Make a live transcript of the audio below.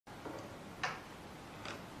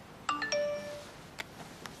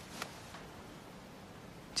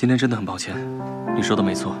今天真的很抱歉，你说的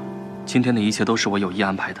没错，今天的一切都是我有意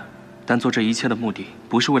安排的。但做这一切的目的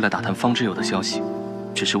不是为了打探方之友的消息，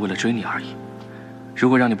只是为了追你而已。如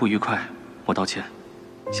果让你不愉快，我道歉，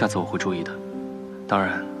下次我会注意的。当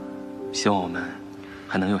然，希望我们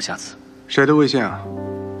还能有下次。谁的微信啊？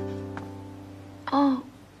哦，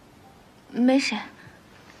没谁。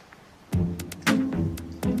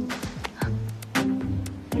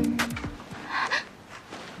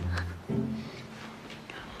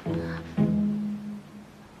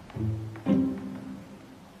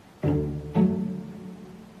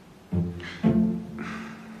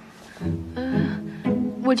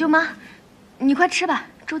 我舅妈，你快吃吧，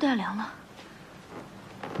粥都要凉了。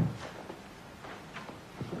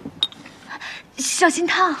小心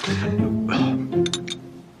烫。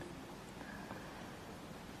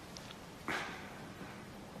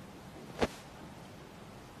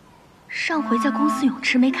上回在公司泳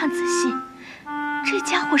池没看仔细，这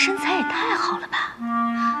家伙身材也太好了吧？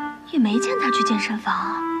也没见他去健身房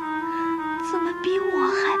啊，怎么比我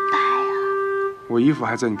还白啊？我衣服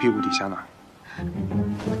还在你屁股底下呢。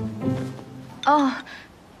 哦，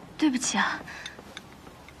对不起啊。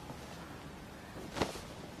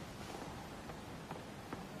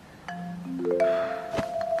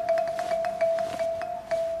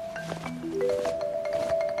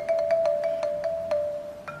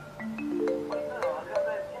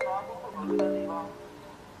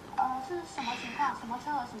是什么情况？什么车？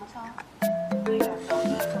什么车？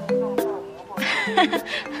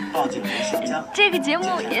这个节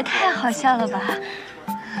目也太好笑了吧！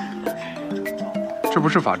 这不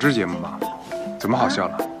是法制节目吗？怎么好笑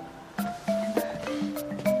了？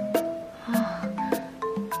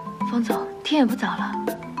方总，天也不早了，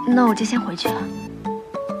那我就先回去了。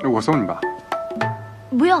那我送你吧。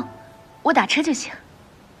不用，我打车就行。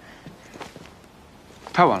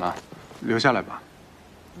太晚了，留下来吧。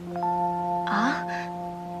啊？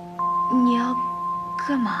你要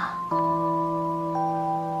干嘛？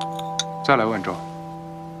再来万州。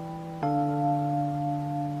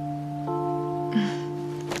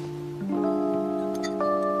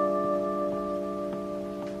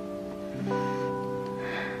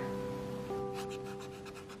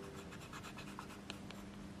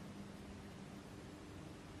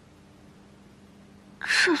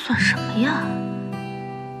 这算什么呀？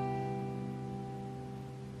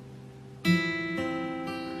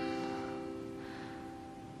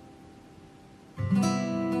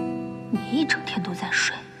你一整天都在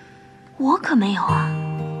睡，我可没有啊。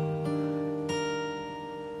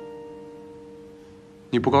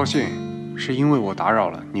你不高兴，是因为我打扰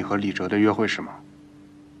了你和李哲的约会是吗？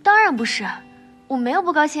当然不是，我没有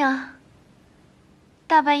不高兴啊。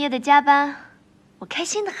大半夜的加班，我开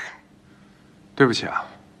心的很。 对不起啊，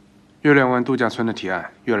月亮湾度假村的提案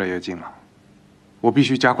越来越近了，我必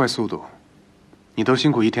须加快速度。你都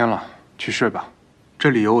辛苦一天了，去睡吧，这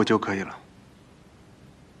里有我就可以了。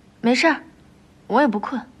没事儿，我也不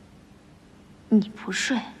困。你不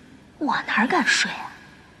睡，我哪敢睡啊？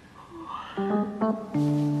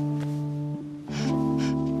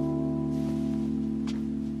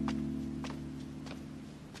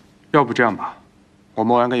要不这样吧，我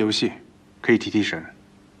们玩个游戏，可以提提神。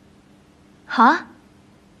 好啊，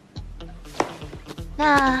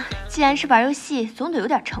那既然是玩游戏，总得有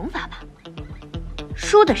点惩罚吧？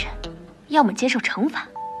输的人，要么接受惩罚，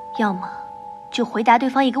要么就回答对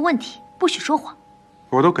方一个问题，不许说谎。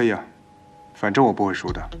我都可以啊，反正我不会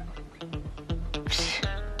输的。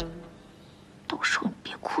到时候你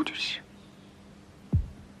别哭就行。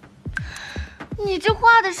你这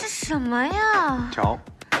画的是什么呀？瞧，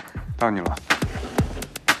到你了。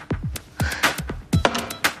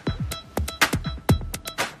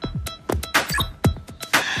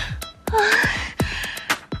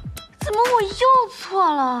 怎么我又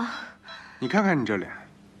错了？你看看你这脸，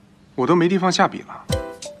我都没地方下笔了。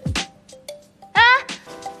哎，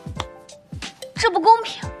这不公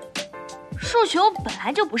平！数学我本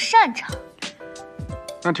来就不擅长。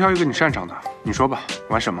那挑一个你擅长的，你说吧，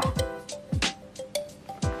玩什么？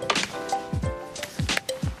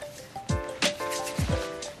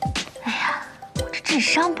哎呀，我这智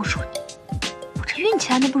商不如你，我这运气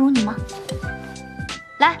还能不如你吗？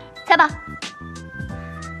来，猜吧。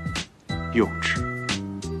 幼稚！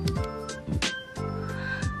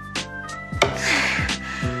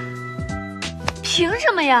凭什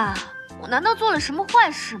么呀？我难道做了什么坏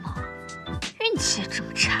事吗？运气也这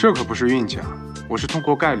么差？这可不是运气啊，我是通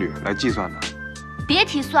过概率来计算的。别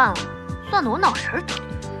提算了，算得我脑仁疼。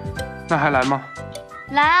那还来吗？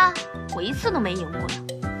来啊，我一次都没赢过呢。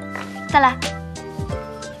再来，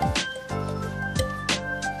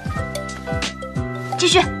继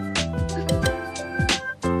续。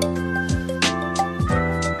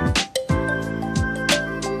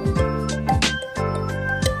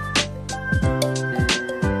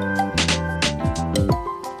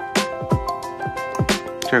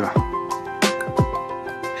这个。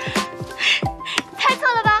猜错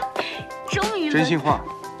了吧？终于真心话。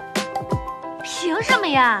凭什么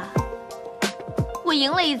呀？我赢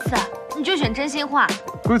了一次，你就选真心话。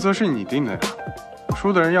规则是你定的呀，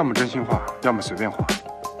输的人要么真心话，要么随便话。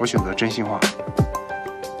我选择真心话。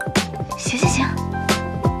行行行，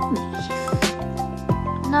没意思。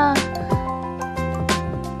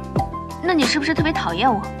那你是不是特别讨厌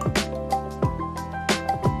我？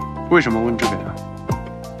为什么问这个呀？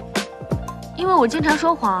因为我经常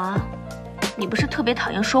说谎啊。你不是特别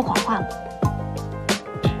讨厌说谎话吗？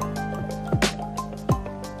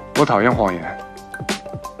我讨厌谎言，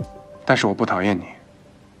但是我不讨厌你。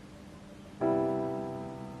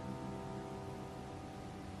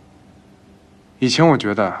以前我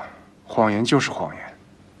觉得谎言就是谎言，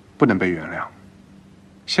不能被原谅。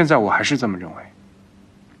现在我还是这么认为。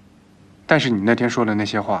但是你那天说的那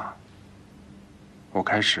些话，我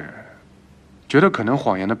开始觉得可能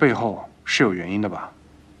谎言的背后是有原因的吧。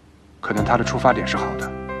可能他的出发点是好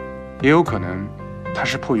的，也有可能他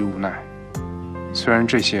是迫于无奈。虽然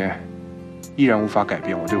这些依然无法改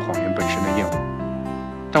变我对谎言本身的厌恶，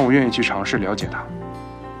但我愿意去尝试了解它。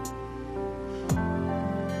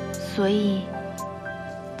所以，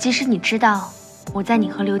即使你知道我在你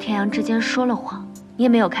和刘天阳之间说了谎，你也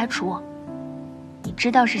没有开除我。你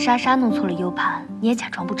知道是莎莎弄错了 U 盘，你也假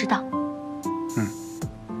装不知道。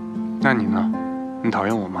那你呢？你讨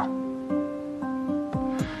厌我吗？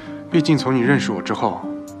毕竟从你认识我之后，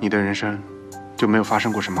你的人生就没有发生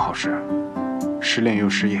过什么好事，失恋又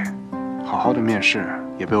失业，好好的面试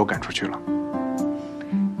也被我赶出去了。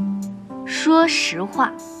说实话，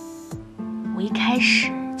我一开始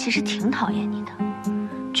其实挺讨厌你的，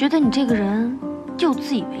觉得你这个人又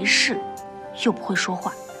自以为是，又不会说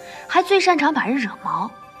话，还最擅长把人惹毛。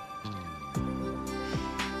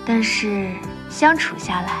但是相处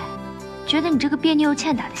下来，觉得你这个别扭又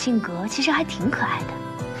欠打的性格其实还挺可爱的。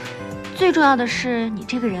最重要的是，你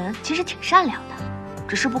这个人其实挺善良的，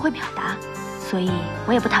只是不会表达，所以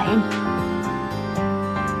我也不讨厌你。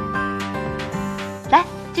来，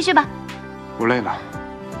继续吧。我累了，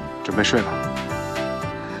准备睡了。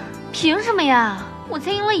凭什么呀？我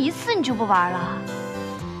才赢了一次，你就不玩了？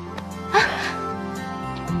啊！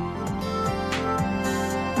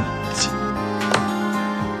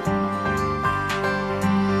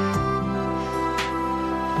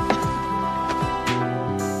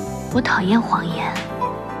我讨厌谎言，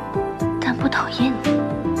但不讨厌你。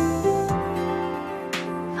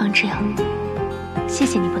方志阳，谢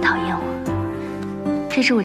谢你不讨厌我，这是我